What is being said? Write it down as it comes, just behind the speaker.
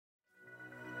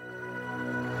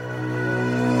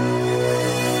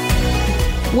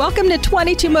Welcome to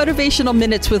 22 Motivational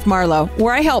Minutes with Marlo,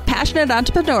 where I help passionate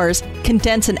entrepreneurs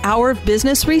condense an hour of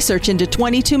business research into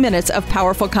 22 minutes of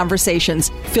powerful conversations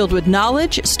filled with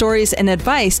knowledge, stories, and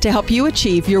advice to help you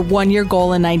achieve your one-year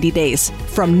goal in 90 days.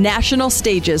 From national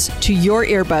stages to your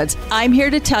earbuds, I'm here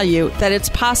to tell you that it's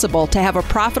possible to have a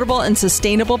profitable and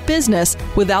sustainable business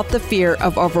without the fear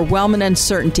of overwhelm and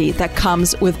uncertainty that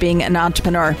comes with being an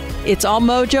entrepreneur. It's all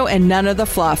mojo and none of the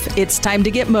fluff. It's time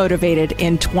to get motivated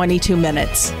in 22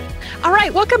 minutes. All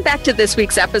right, welcome back to this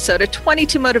week's episode of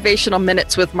 22 Motivational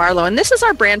Minutes with Marlo, and this is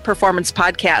our brand performance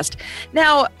podcast.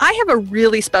 Now, I have a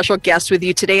really special guest with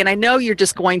you today, and I know you're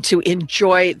just going to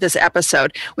enjoy this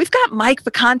episode. We've got Mike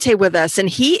Vicante with us, and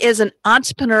he is an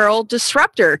entrepreneurial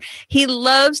disruptor. He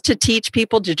loves to teach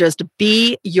people to just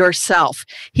be yourself.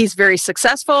 He's very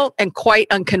successful and quite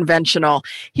unconventional.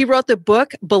 He wrote the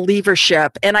book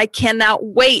Believership, and I cannot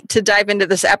wait to dive into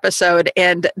this episode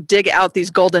and dig out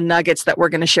these golden nuggets that we're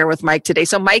going to share with Mike today.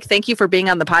 So Mike, thank you for being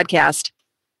on the podcast.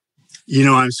 You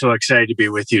know, I'm so excited to be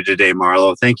with you today,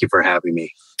 Marlo. Thank you for having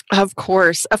me. Of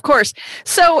course, of course.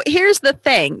 So here's the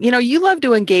thing. You know, you love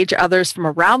to engage others from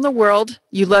around the world.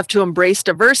 You love to embrace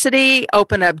diversity,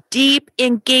 open up deep,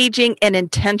 engaging, and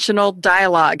intentional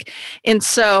dialogue. And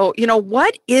so, you know,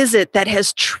 what is it that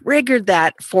has triggered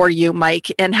that for you,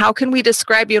 Mike? And how can we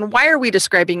describe you? And why are we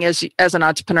describing you as an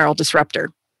entrepreneurial disruptor?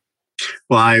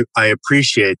 Well, I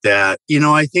appreciate that. You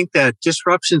know, I think that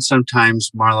disruption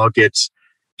sometimes, Marlo, gets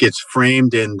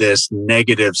framed in this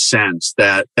negative sense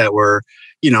that we're,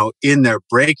 you know, in there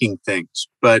breaking things.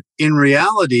 But in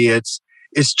reality, it's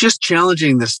just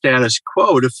challenging the status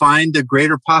quo to find the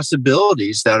greater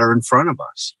possibilities that are in front of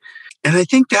us. And I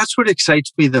think that's what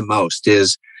excites me the most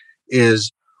is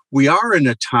we are in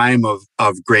a time of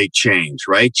great change,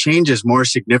 right? Change is more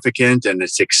significant and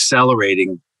it's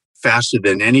accelerating faster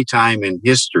than any time in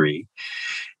history.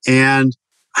 And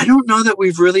I don't know that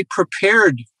we've really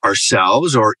prepared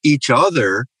ourselves or each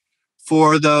other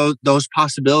for those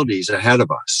possibilities ahead of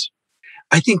us.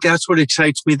 I think that's what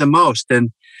excites me the most.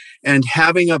 And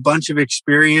having a bunch of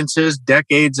experiences,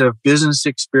 decades of business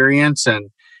experience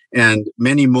and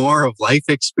many more of life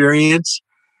experience,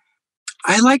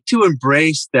 I like to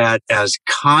embrace that as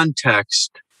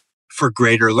context for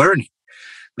greater learning.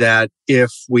 That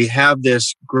if we have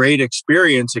this great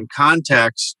experience and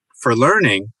context for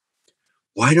learning,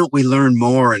 why don't we learn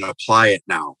more and apply it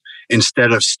now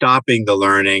instead of stopping the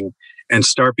learning and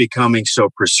start becoming so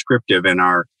prescriptive in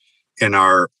our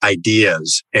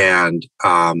ideas? And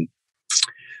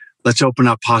let's open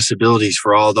up possibilities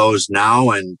for all those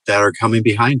now and that are coming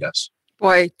behind us.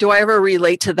 Boy, do I ever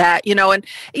relate to that, and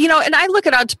I look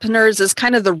at entrepreneurs as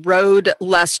kind of the road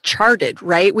less charted,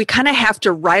 right? We kind of have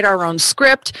to write our own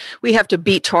script. We have to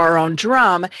beat to our own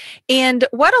drum. And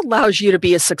what allows you to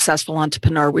be a successful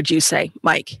entrepreneur, would you say,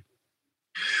 Mike?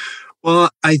 Well,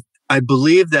 I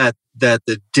believe that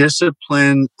the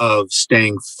discipline of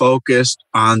staying focused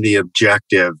on the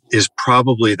objective is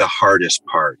probably the hardest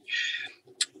part.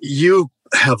 You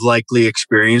have likely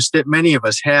experienced it. Many of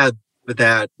us had.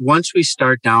 That once we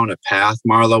start down a path,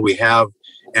 Marlo, we have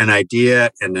an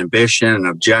idea, an ambition, an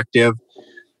objective.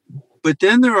 But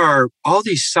then there are all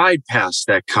these side paths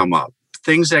that come up,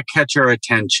 things that catch our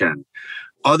attention,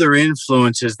 other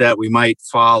influences that we might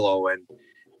follow.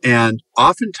 And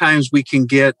oftentimes we can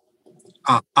get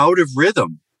out of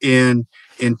rhythm in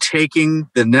taking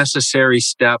the necessary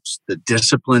steps, the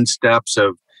disciplined steps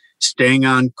of staying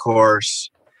on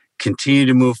course, continue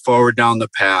to move forward down the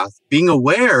path, being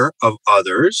aware of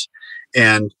others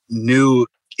and new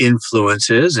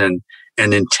influences and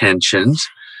intentions,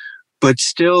 but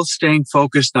still staying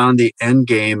focused on the end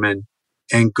game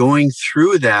and going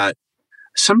through that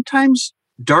sometimes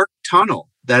dark tunnel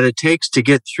that it takes to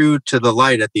get through to the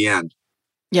light at the end.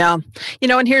 Yeah.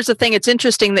 And here's the thing. It's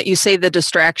interesting that you say the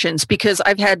distractions because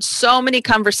I've had so many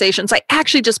conversations. I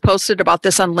actually just posted about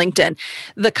this on LinkedIn.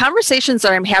 The conversations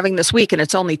that I'm having this week, and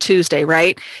it's only Tuesday,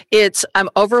 right? I'm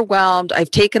overwhelmed.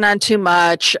 I've taken on too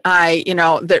much.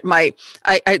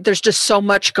 There's just so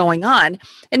much going on.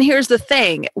 And here's the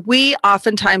thing. We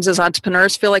oftentimes as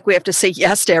entrepreneurs feel like we have to say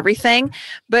yes to everything,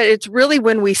 but it's really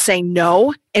when we say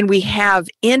no and we have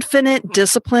infinite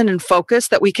discipline and focus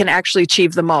that we can actually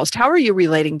achieve the most. How are you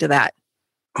relating to that?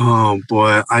 Oh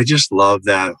boy, I just love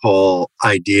that whole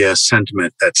idea,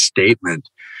 sentiment, that statement,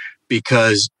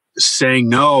 because saying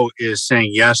no is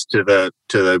saying yes to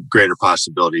the greater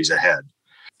possibilities ahead.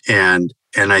 And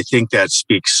I think that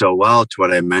speaks so well to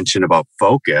what I mentioned about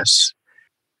focus.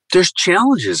 There's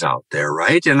challenges out there,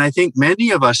 right? And I think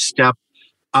many of us step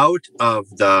out of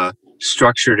the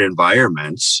structured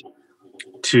environments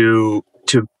to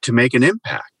to make an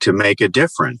impact, to make a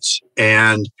difference.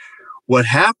 And what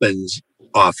happens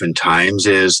oftentimes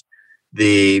is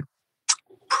the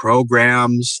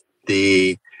programs,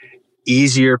 the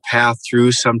easier path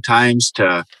through sometimes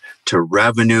to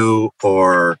revenue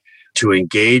or to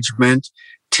engagement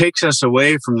takes us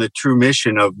away from the true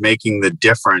mission of making the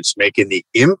difference, making the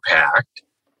impact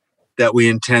that we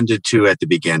intended to at the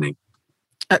beginning.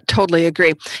 Totally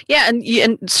agree. Yeah,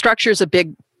 and structure is a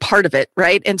big part of it,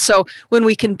 right? And so when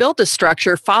we can build a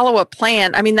structure, follow a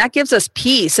plan, I mean, that gives us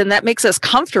peace and that makes us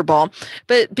comfortable.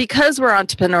 But because we're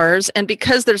entrepreneurs and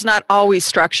because there's not always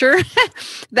structure,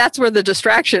 that's where the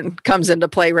distraction comes into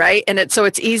play, right? And so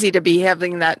it's easy to be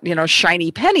having that,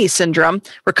 shiny penny syndrome.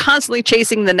 We're constantly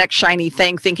chasing the next shiny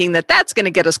thing, thinking that that's going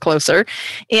to get us closer.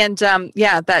 And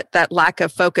that lack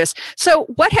of focus. So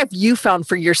what have you found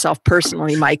for yourself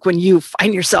personally, Mike, when you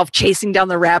find yourself chasing down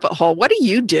the rabbit hole? What do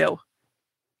you do?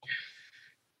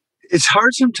 It's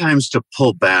hard sometimes to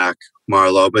pull back,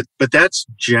 Marlo, but that's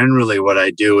generally what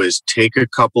I do is take a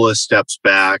couple of steps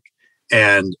back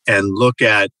and look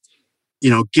at,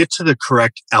 get to the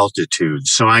correct altitude.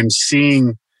 So I'm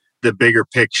seeing the bigger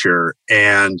picture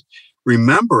and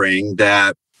remembering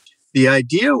that the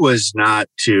idea was not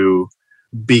to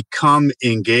become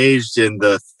engaged in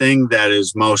the thing that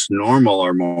is most normal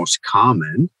or most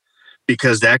common,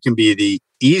 because that can be the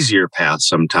easier path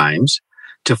sometimes,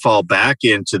 to fall back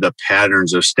into the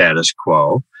patterns of status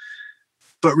quo.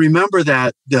 But remember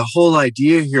that the whole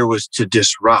idea here was to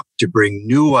disrupt, to bring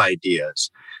new ideas,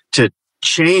 to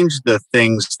change the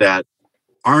things that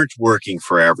aren't working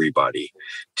for everybody,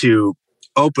 to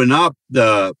open up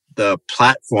the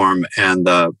platform and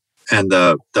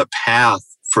the path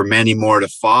for many more to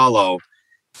follow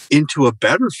into a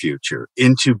better future,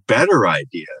 into better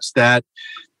ideas that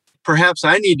perhaps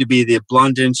I need to be the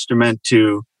blunt instrument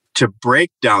to break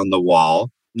down the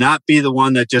wall, not be the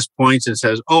one that just points and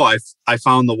says, oh, I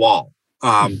found the wall.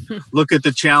 Look at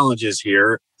the challenges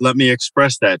here. Let me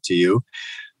express that to you.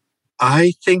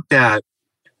 I think that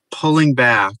pulling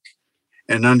back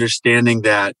and understanding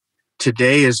that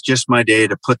today is just my day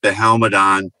to put the helmet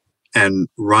on and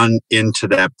run into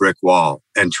that brick wall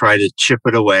and try to chip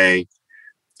it away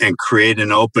and create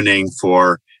an opening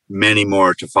for many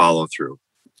more to follow through.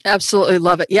 Absolutely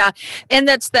love it. Yeah. And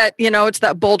that's that, it's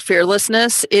that bold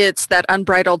fearlessness. It's that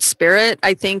unbridled spirit,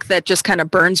 I think, that just kind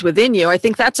of burns within you. I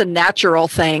think that's a natural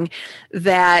thing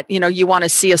that, you want to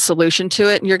see a solution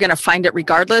to it and you're going to find it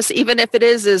regardless, even if it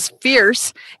is as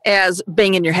fierce as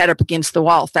banging your head up against the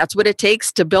wall. If that's what it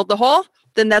takes to build the hole,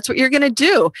 then that's what you're going to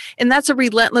do. And that's a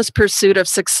relentless pursuit of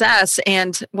success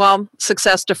and,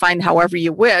 success defined however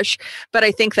you wish. But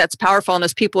I think that's powerful. And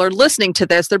as people are listening to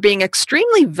this, they're being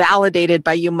extremely validated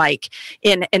by you, Mike,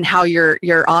 in how you're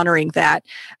honoring that,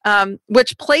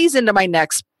 which plays into my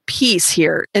next piece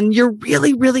here. And you're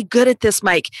really, really good at this,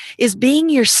 Mike, is being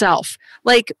yourself.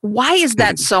 Like, why is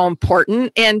that so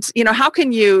important? And, how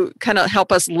can you kind of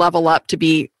help us level up to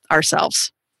be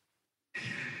ourselves?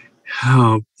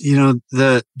 Oh,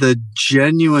 the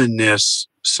genuineness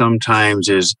sometimes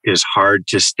is hard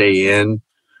to stay in,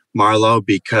 Marlo,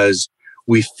 because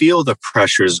we feel the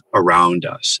pressures around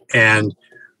us. And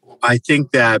I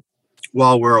think that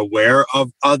while we're aware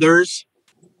of others,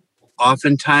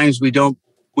 oftentimes we don't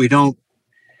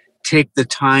take the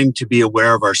time to be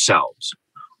aware of ourselves.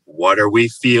 What are we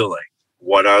feeling?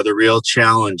 What are the real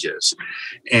challenges?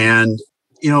 And,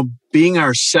 being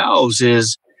ourselves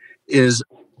is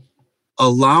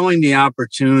allowing the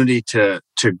opportunity to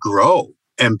grow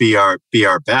and be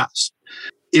our best.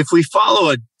 If we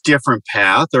follow a different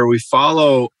path or we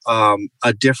follow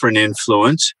a different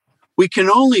influence, we can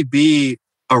only be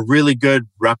a really good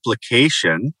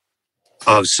replication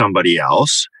of somebody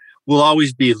else. We'll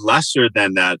always be lesser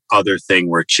than that other thing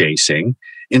we're chasing,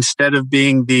 instead of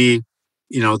being the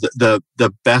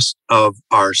best of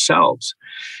ourselves.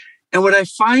 And what I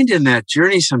find in that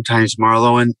journey sometimes,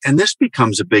 Marlo, and this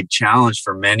becomes a big challenge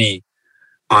for many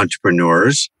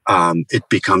entrepreneurs, it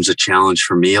becomes a challenge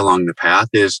for me along the path,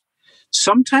 is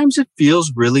sometimes it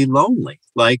feels really lonely.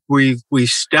 Like we've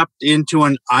stepped into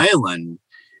an island.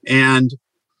 And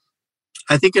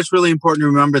I think it's really important to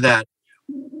remember that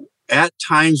at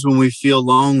times when we feel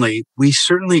lonely, we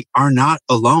certainly are not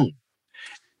alone.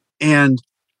 And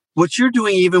what you're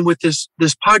doing even with this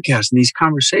podcast and these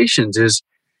conversations is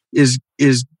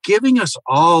giving us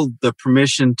all the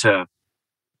permission to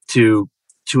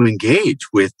engage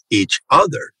with each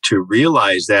other, to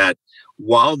realize that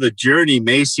while the journey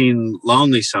may seem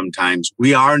lonely sometimes,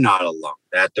 we are not alone,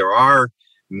 that there are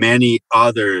many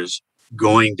others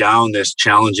going down this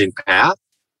challenging path,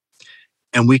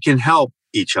 and we can help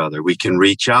each other. We can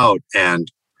reach out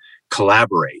and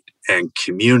collaborate and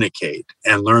communicate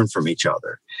and learn from each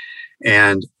other.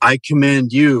 And I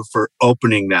commend you for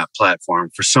opening that platform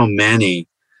for so many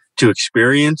to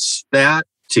experience that,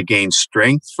 to gain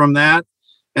strength from that,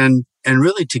 and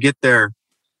really to get their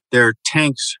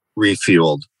tanks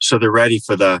refueled so they're ready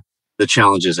for the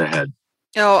challenges ahead.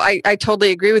 Oh, I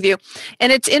totally agree with you.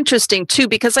 And it's interesting and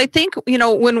because I think,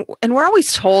 and we're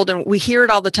always told and we hear it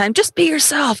all the time, just be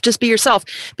yourself, just be yourself.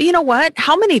 But you know what?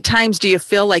 How many times do you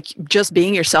feel like just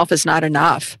being yourself is not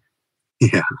enough?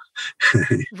 Yeah.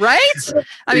 Right?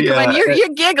 I mean, come on, you're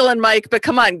giggling, Mike, but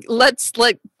come on, let's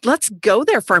go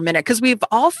there for a minute, because we've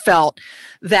all felt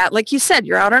that, like you said,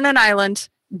 you're out on an island,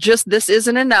 just this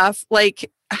isn't enough. Like,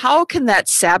 how can that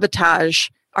sabotage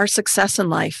our success in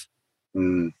life?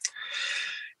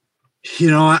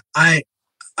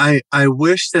 I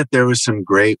wish that there was some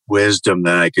great wisdom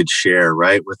that I could share,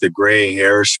 right? With the gray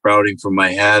hair sprouting from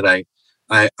my head,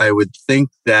 I would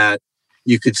think that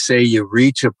you could say you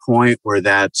reach a point where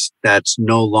that's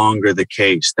no longer the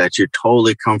case, that you're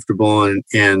totally comfortable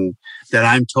in that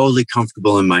I'm totally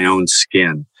comfortable in my own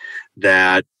skin,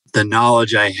 that the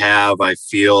knowledge I have, I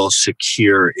feel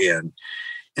secure in.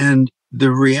 And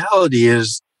the reality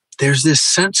is there's this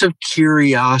sense of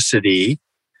curiosity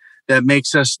that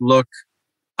makes us look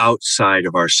outside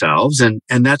of ourselves. And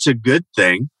that's a good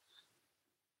thing.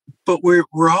 But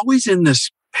we're always in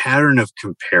this pattern of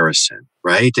comparison,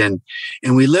 right? And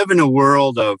we live in a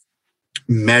world of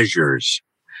measures,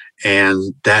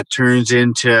 and that turns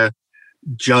into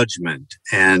judgment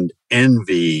and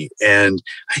envy. And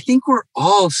I think we're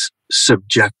all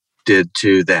subjected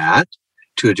to that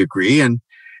to a degree, and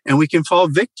we can fall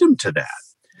victim to that.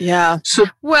 Yeah. So,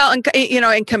 well, and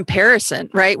in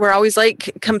comparison, right? We're always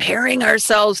like comparing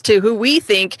ourselves to who we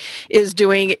think is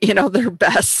doing, their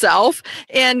best self.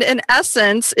 And in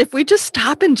essence, if we just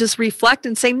stop and just reflect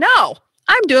and say, no,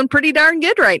 I'm doing pretty darn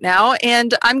good right now,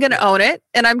 and I'm going to own it,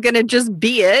 and I'm going to just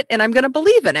be it, and I'm going to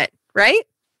believe in it. Right?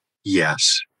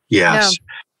 Yes. Yeah.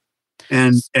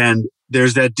 And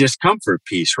there's that discomfort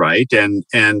piece, right? And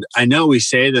I know we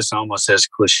say this almost as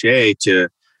cliche to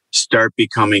start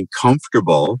becoming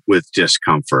comfortable with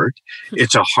discomfort.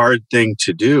 It's a hard thing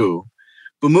to do.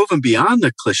 But moving beyond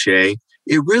the cliche,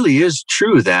 it really is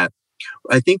true that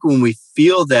I think when we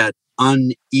feel that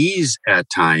unease at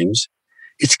times,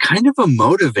 it's kind of a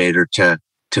motivator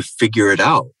to figure it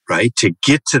out, right? To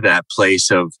get to that place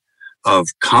of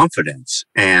confidence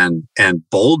and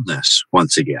boldness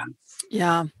once again.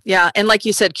 Yeah. Yeah. And like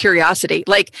you said, curiosity,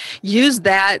 like use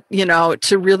that,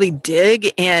 to really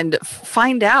dig and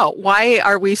find out, why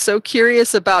are we so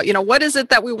curious about, what is it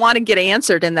that we want to get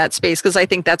answered in that space? Because I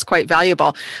think that's quite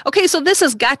valuable. Okay. So this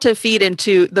has got to feed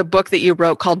into the book that you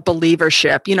wrote called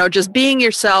Believership, just being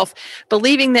yourself,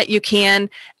 believing that you can,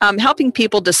 helping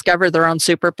people discover their own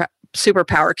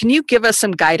superpower. Can you give us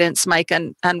some guidance, Mike,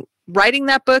 on writing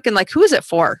that book, and like, who is it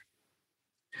for?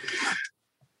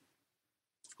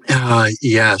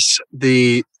 Yes,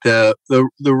 the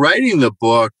writing the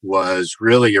book was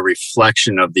really a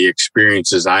reflection of the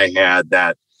experiences I had.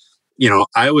 That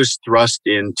I was thrust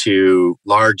into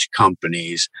large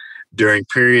companies during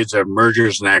periods of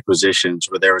mergers and acquisitions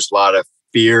where there was a lot of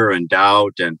fear and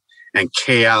doubt and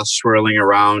chaos swirling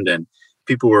around, and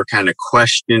people were kind of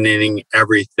questioning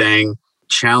everything,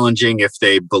 challenging if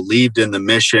they believed in the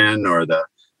mission or the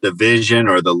vision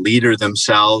or the leader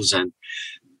themselves. And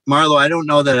Marlo, I don't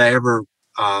know that I ever,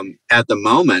 at the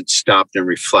moment, stopped and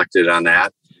reflected on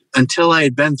that until I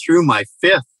had been through my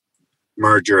 5th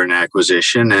merger and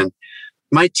acquisition. And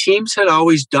my teams had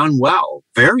always done well,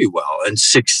 very well, and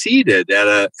succeeded at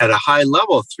a high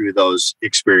level through those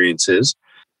experiences.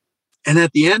 And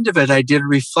at the end of it, I did a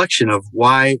reflection of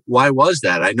why was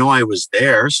that? I know I was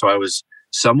there, so I was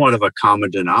somewhat of a common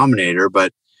denominator,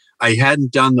 but I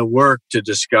hadn't done the work to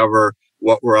discover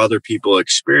what were other people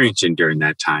experiencing during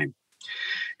that time.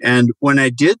 And when I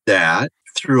did that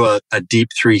through a deep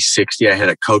 360, I had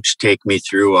a coach take me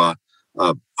through a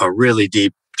really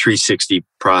deep 360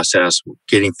 process,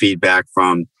 getting feedback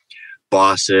from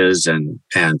bosses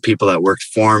and people that worked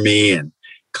for me and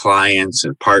clients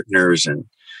and partners. And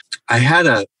I had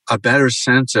a better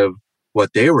sense of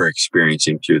what they were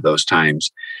experiencing through those times.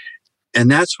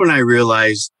 And that's when I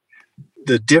realized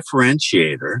the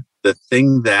differentiator, the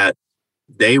thing that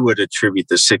they would attribute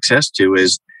the success to,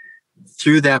 is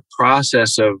through that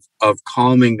process of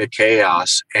calming the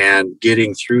chaos and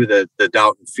getting through the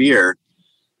doubt and fear,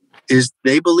 is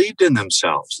they believed in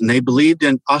themselves, and they believed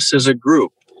in us as a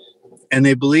group, and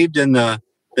they believed in the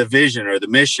vision or the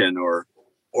mission, or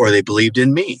they believed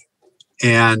in me.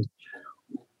 And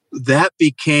that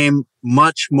became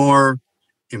much more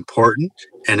important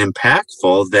and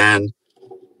impactful than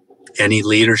any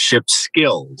leadership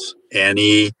skills,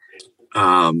 any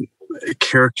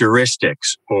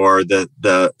characteristics, or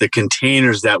the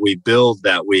containers that we build,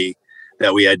 that we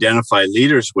identify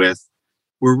leaders with,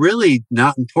 were really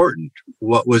not important.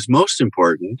 What was most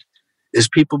important is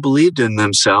people believed in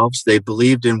themselves, they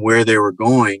believed in where they were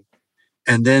going,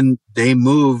 and then they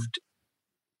moved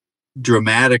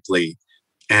dramatically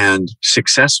and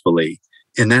successfully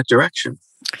in that direction.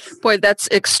 Boy, that's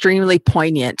extremely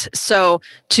poignant. So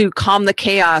to calm the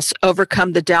chaos,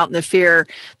 overcome the doubt and the fear,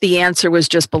 the answer was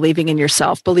just believing in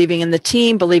yourself, believing in the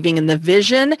team, believing in the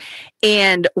vision.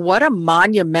 And what a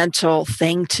monumental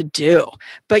thing to do.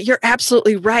 But you're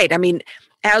absolutely right. I mean,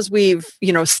 as we've,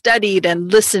 studied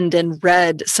and listened and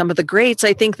read some of the greats,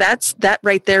 I think that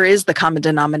right there is the common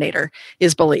denominator,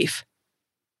 is belief.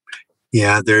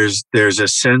 Yeah, there's a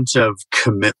sense of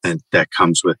commitment that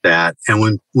comes with that.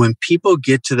 And when people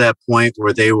get to that point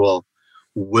where they will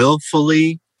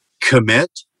willfully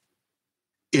commit,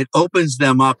 it opens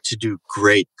them up to do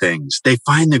great things. They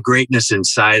find the greatness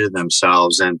inside of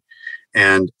themselves.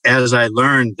 And as I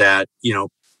learned that,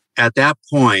 at that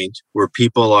point where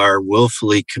people are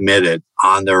willfully committed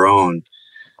on their own,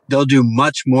 they'll do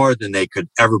much more than they could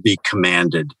ever be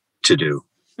commanded to do.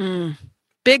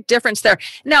 Big difference there.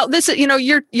 Now, this,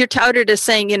 you're touted as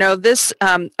saying, this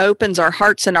opens our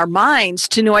hearts and our minds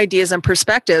to new ideas and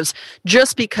perspectives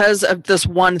just because of this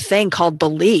one thing called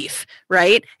belief,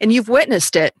 right? And you've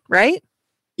witnessed it, right?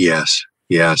 Yes.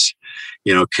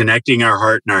 Connecting our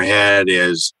heart and our head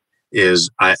is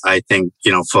I think,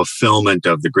 fulfillment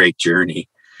of the great journey.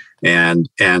 And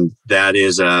that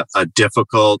is a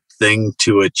difficult thing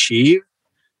to achieve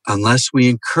unless we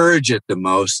encourage it the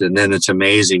most. And then it's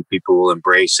amazing. People will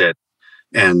embrace it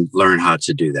and learn how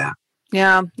to do that.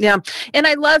 Yeah. And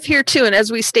I love here too. And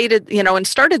as we stated, and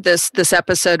started this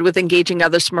episode with engaging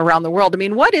others from around the world. I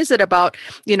mean, what is it about,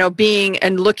 being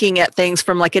and looking at things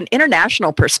from like an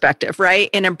international perspective, right?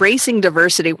 And embracing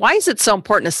diversity. Why is it so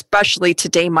important, especially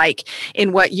today, Mike,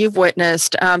 in what you've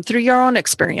witnessed through your own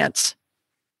experience?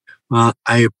 Well,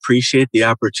 I appreciate the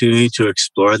opportunity to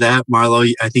explore that, Marlo.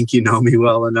 I think you know me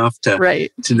well enough to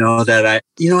know that I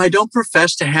don't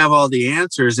profess to have all the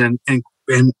answers. And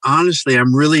honestly,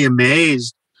 I'm really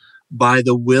amazed by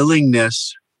the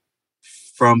willingness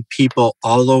from people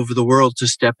all over the world to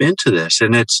step into this.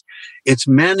 And it's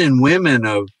men and women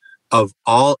of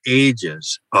all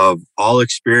ages, of all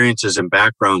experiences and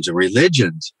backgrounds and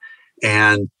religions.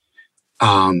 And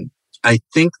I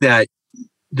think that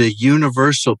the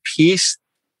universal piece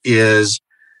is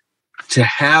to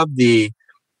have the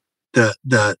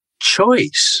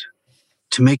choice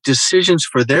to make decisions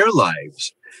for their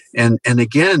lives, and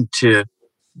again to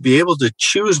be able to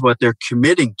choose what they're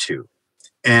committing to,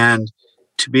 and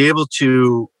to be able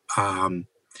to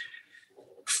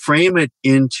frame it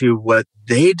into what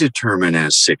they determine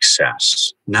as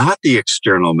success, not the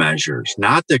external measures,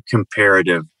 not the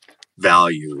comparative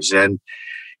values. And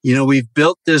we've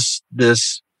built this,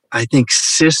 I think,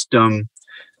 system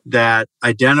that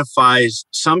identifies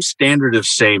some standard of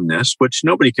sameness, which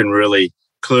nobody can really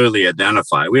clearly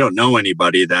identify. We don't know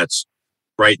anybody that's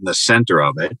right in the center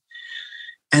of it.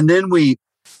 And then we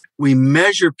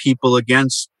measure people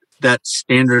against that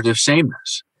standard of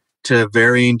sameness to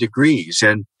varying degrees.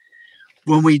 And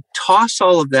when we toss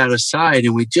all of that aside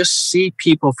and we just see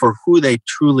people for who they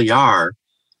truly are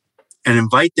and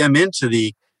invite them into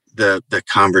the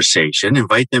conversation,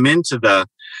 invite them into the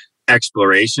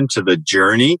exploration, to the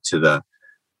journey, to the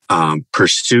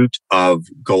pursuit of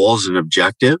goals and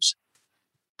objectives,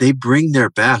 they bring their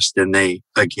best, and they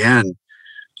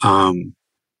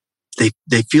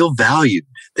feel valued,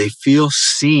 they feel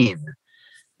seen,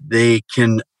 they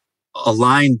can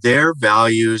align their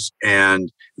values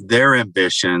and their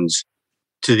ambitions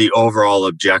to the overall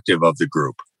objective of the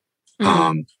group.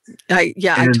 I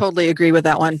totally agree with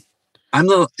that one. I'm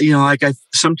I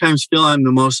sometimes feel I'm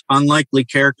the most unlikely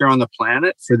character on the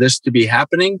planet for this to be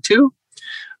happening to.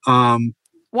 Why?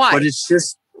 But it's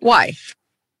just why?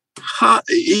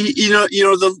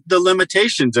 The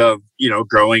limitations of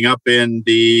growing up in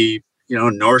the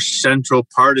north central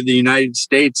part of the United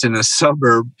States in a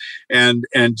suburb, and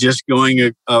just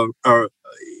going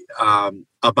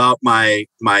about my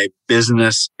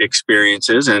business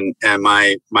experiences and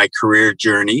my career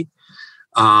journey.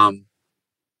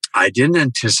 I didn't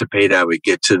anticipate I would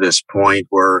get to this point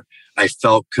where I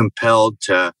felt compelled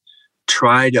to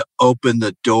try to open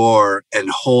the door and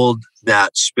hold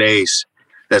that space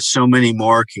that so many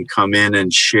more can come in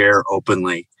and share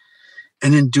openly.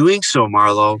 And in doing so,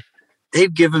 Marlo,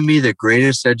 they've given me the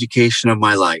greatest education of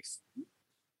my life.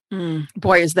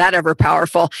 Boy, is that ever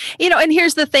powerful. And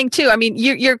here's the thing too. I mean,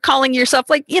 you're calling yourself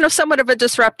like, somewhat of a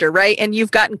disruptor, right? And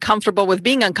you've gotten comfortable with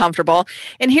being uncomfortable.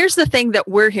 And here's the thing that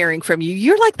we're hearing from you.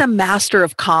 You're like the master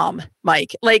of calm,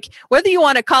 Mike. Like whether you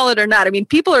want to call it or not, I mean,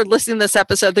 people are listening to this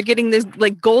episode. They're getting these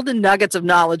like golden nuggets of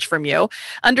knowledge from you,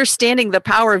 understanding the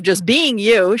power of just being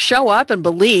you, show up and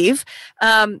believe,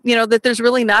 that there's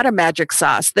really not a magic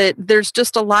sauce, that there's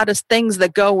just a lot of things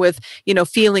that go with,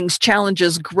 feelings,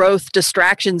 challenges, growth,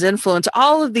 distractions, influence,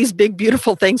 all of these big,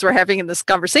 beautiful things we're having in this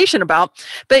conversation about.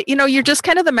 But, you're just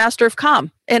kind of the master of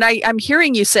calm. And I'm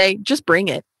hearing you say, just bring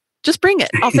it. Just bring it.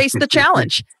 I'll face the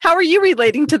challenge. How are you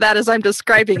relating to that as I'm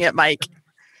describing it, Mike?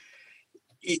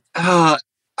 I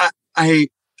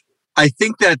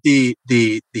think that the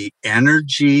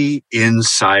energy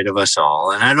inside of us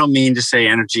all, and I don't mean to say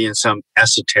energy in some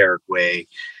esoteric way.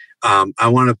 I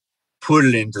want to put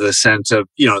it into the sense of,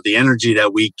 the energy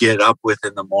that we get up with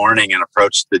in the morning and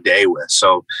approach the day with.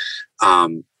 So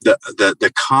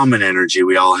the common energy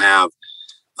we all have,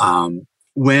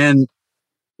 when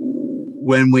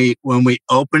we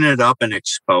open it up and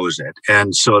expose it,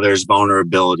 and so there's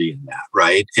vulnerability in that,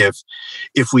 right? If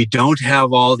we don't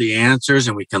have all the answers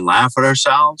and we can laugh at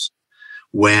ourselves,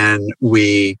 when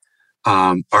we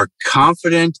are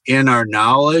confident in our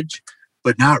knowledge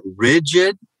but not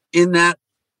rigid in that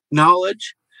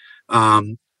knowledge,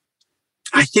 I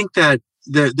think that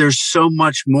there's so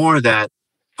much more that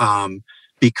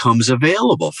becomes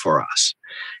available for us.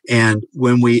 And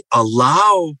when we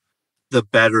allow the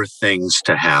better things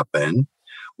to happen,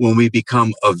 when we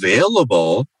become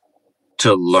available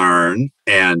to learn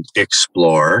and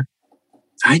explore,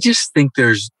 I just think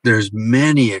there's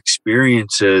many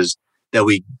experiences that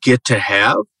we get to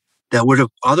have that would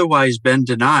have otherwise been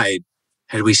denied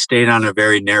had we stayed on a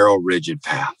very narrow, rigid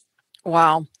path.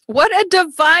 Wow. What a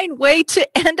divine way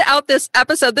to end out this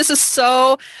episode. This is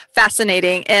so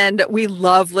fascinating, and we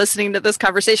love listening to this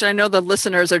conversation. I know the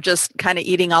listeners are just kind of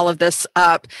eating all of this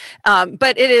up,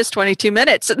 but it is 22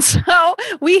 minutes, and so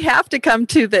we have to come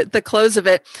to the close of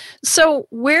it. So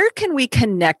where can we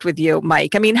connect with you,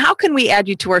 Mike? I mean, how can we add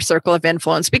you to our circle of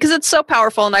influence? Because it's so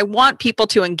powerful, and I want people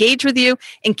to engage with you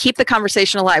and keep the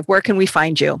conversation alive. Where can we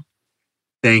find you?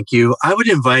 Thank you. I would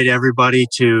invite everybody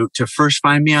to first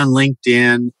find me on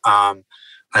LinkedIn.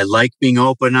 I like being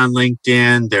open on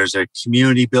LinkedIn. There's a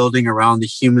community building around the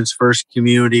Humans First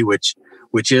community, which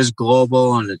is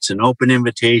global, and it's an open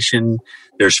invitation.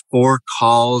 There's 4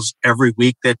 calls every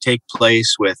week that take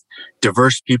place with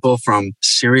diverse people from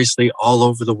seriously all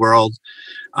over the world.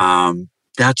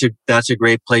 That's a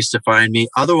great place to find me.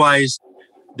 Otherwise,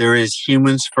 there is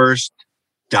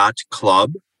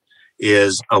humansfirst.club.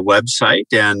 is a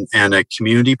website and a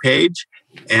community page,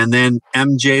 and then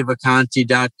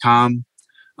mjvacanti.com.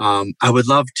 I would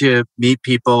love to meet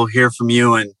people, hear from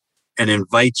you, and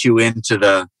invite you into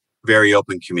the very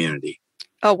open community.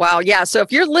 Oh, wow. Yeah. So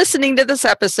if you're listening to this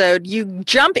episode, you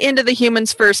jump into the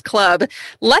Humans First Club.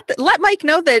 Let Mike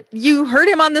know that you heard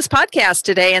him on this podcast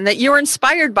today and that you were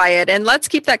inspired by it. And let's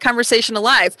keep that conversation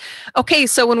alive. Okay.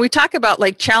 So when we talk about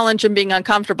like challenge and being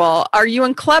uncomfortable, are you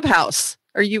in Clubhouse?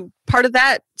 Are you part of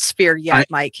that sphere yet,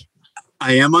 Mike?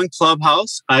 I am on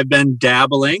Clubhouse. I've been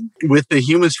dabbling with the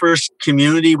Humans First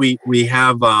community. We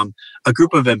have a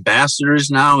group of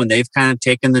ambassadors now, and they've kind of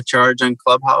taken the charge on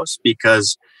Clubhouse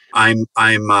because I'm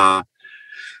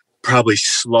probably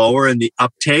slower in the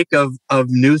uptake of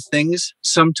new things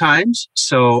sometimes.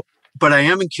 So, but I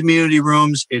am in community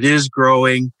rooms. It is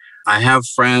growing. I have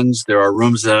friends. There are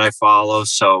rooms that I follow.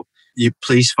 So you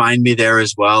please find me there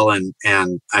as well. And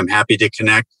I'm happy to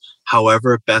connect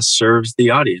however it best serves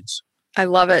the audience. I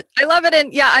love it. I love it.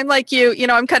 And yeah, I'm like you,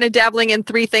 I'm kind of dabbling in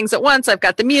 3 things at once. I've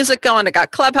got the music going. I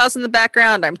got Clubhouse in the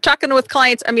background. I'm talking with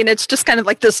clients. I mean, it's just kind of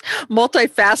like this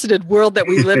multifaceted world that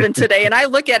we live in today. And I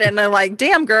look at it and I'm like,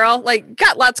 damn girl, like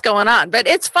got lots going on, but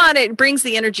it's fun. It brings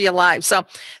the energy alive. So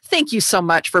thank you so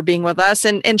much for being with us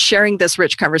and sharing this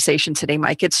rich conversation today,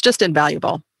 Mike. It's just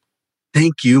invaluable.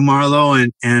 Thank you,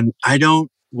 Marlo. And I don't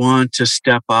want to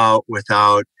step out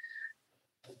without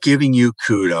giving you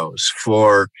kudos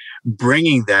for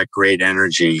bringing that great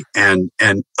energy and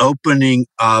opening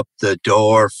up the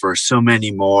door for so many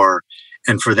more,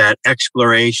 and for that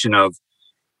exploration of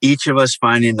each of us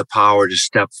finding the power to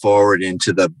step forward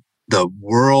into the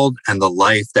world and the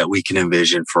life that we can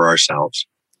envision for ourselves.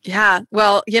 Yeah.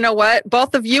 Well, you know what?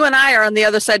 Both of you and I are on the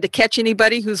other side to catch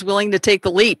anybody who's willing to take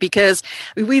the leap, because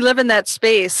we live in that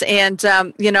space and,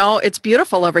 it's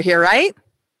beautiful over here, right?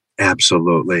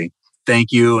 Absolutely.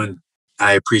 Thank you. And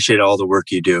I appreciate all the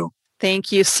work you do.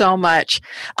 Thank you so much.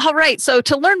 All right. So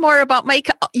to learn more about Mike,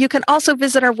 you can also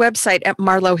visit our website at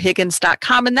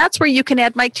marlohiggins.com. And that's where you can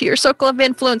add Mike to your circle of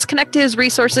influence, connect to his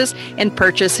resources, and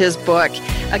purchase his book.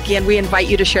 Again, we invite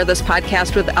you to share this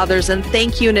podcast with others, and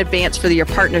thank you in advance for your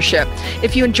partnership.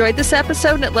 If you enjoyed this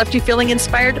episode and it left you feeling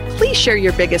inspired, please share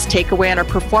your biggest takeaway on our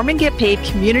Perform and Get Paid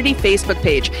community Facebook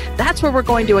page. That's where we're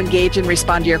going to engage and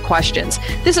respond to your questions.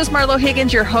 This is Marlo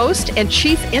Higgins, your host and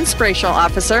Chief Inspirational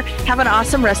Officer. Have an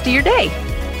awesome rest of your day.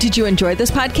 Did you enjoy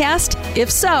this podcast? If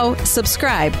so,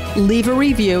 subscribe, leave a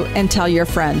review, and tell your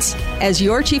friends. As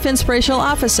your Chief Inspirational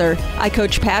Officer, I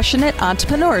coach passionate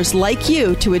entrepreneurs like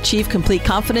you to achieve complete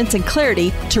confidence and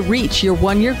clarity to reach your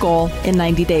one-year goal in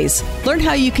 90 days. Learn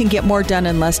how you can get more done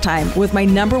in less time with my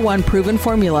 #1 proven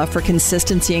formula for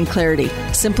consistency and clarity.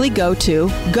 Simply go to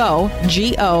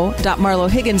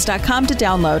go.marlohiggins.com to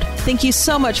download. Thank you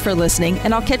so much for listening,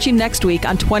 and I'll catch you next week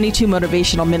on 22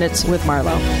 Motivational Minutes with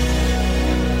Marlo.